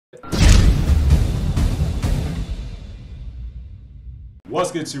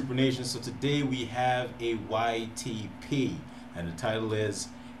What's good, Super Nation? So today we have a YTP, and the title is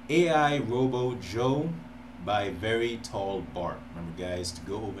AI Robo-Joe by Very Tall Bart. Remember, guys, to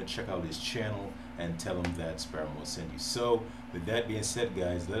go over and check out his channel and tell him that Barrymore sent you. So with that being said,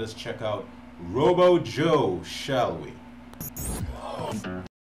 guys, let us check out Robo-Joe, shall we?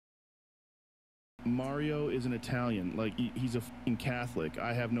 Mario is an Italian, like he's a fucking Catholic.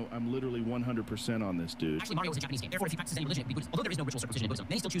 I'm literally 100% on this dude. Actually, Mario is a Japanese name. Therefore, if he practices any religion, it would be Buddhist. Although there is no ritual circumcision in Buddhism,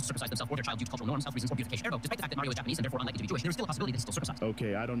 many still choose to circumcise themselves or their child due to cultural norms, health reasons, or beautification. Ergo, despite the fact that Mario is Japanese and therefore unlikely to be Jewish, there is still a possibility that he's still circumcised.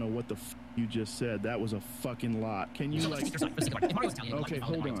 Okay, I don't know what the you just said. That was a fucking lot. Can you, So, like... if Mario is Italian, Okay,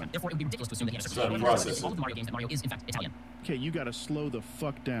 hold on. Therefore, it would be ridiculous to assume that he had a Process. all of the Mario games that Mario is, in fact, Italian. Okay, you gotta slow the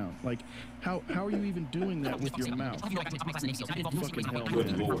fuck down. Like, how are you even doing that with your mouth?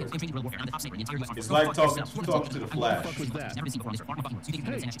 Good Lord. It's like talking to the Flash. What the fuck was that?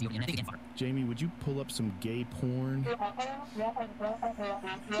 Hey, Jamie, would you pull up some gay porn?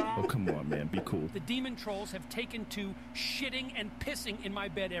 Oh, come on, man. Be cool. The demon trolls have taken to shitting and pissing in my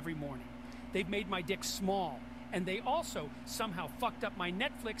bed every morning. They've made my dick small. And they also somehow fucked up my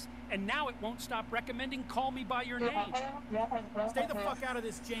Netflix, and now it won't stop recommending Call Me By Your Name. Stay the fuck out of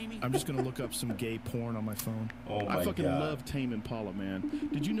this, Jamie. I'm just gonna look up some gay porn on my phone. Oh my I fucking God. love Tame Impala, man.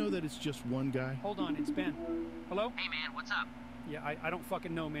 Did you know that it's just one guy? Hold on, it's Ben. Hello? Hey, man, what's up? Yeah, I don't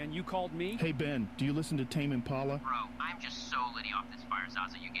fucking know, man. You called me? Hey, Ben, do you listen to Tame Impala? Bro, I'm just so litty off this fire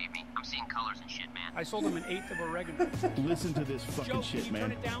Zaza you gave me. I'm seeing colors and shit, man. I sold him an eighth of oregano. Listen to this fucking Joe, shit, can you turn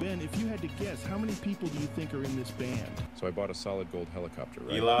man. it down? Ben, if you had to guess, how many people do you think are in this band? So I bought a solid gold helicopter,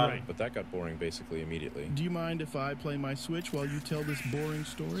 right? Elon. Right. But that got boring basically immediately. Do you mind if I play my Switch while you tell this boring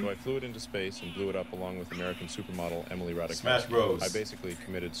story? So I flew it into space and blew it up along with American supermodel Emily Ratajkowski. Smash Bros. I basically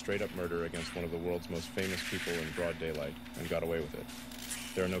committed straight-up murder against one of the world's most famous people in broad daylight and got away with it.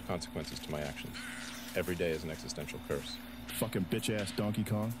 There are no consequences to my actions. Every day is an existential curse. Fucking bitch-ass Donkey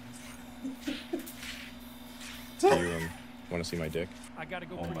Kong. Do you want to see my dick? I gotta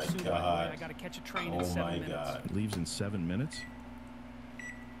go Oh pretty my soon, by the God. way. I gotta catch a train Oh in 7 my minutes. God. It leaves in 7 minutes?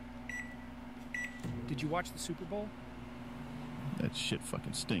 Did you watch the Super Bowl? That shit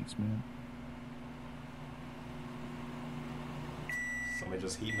fucking stinks, man. Somebody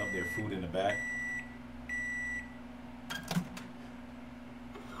just heating up their food in the back.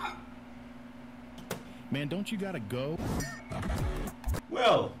 Man, don't you gotta go?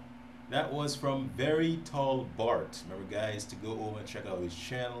 Well, that was from Very Tall Bart. Remember, guys, to go over and check out his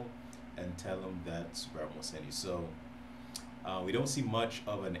channel and tell him that Barrymore sent you. So we don't see much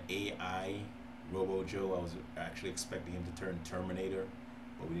of an AI Robo-Joe. I was actually expecting him to turn Terminator,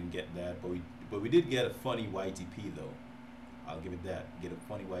 but we didn't get that. But we did get a funny YTP though. I'll give it that. Get a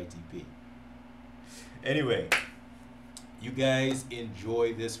funny YTP. Anyway, you guys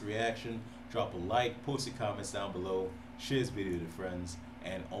enjoy this reaction. Drop a like, post your comments down below, share this video with your friends,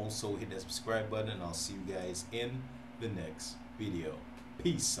 and also hit that subscribe button, and I'll see you guys in the next video.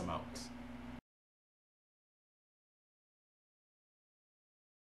 Peace, I'm out.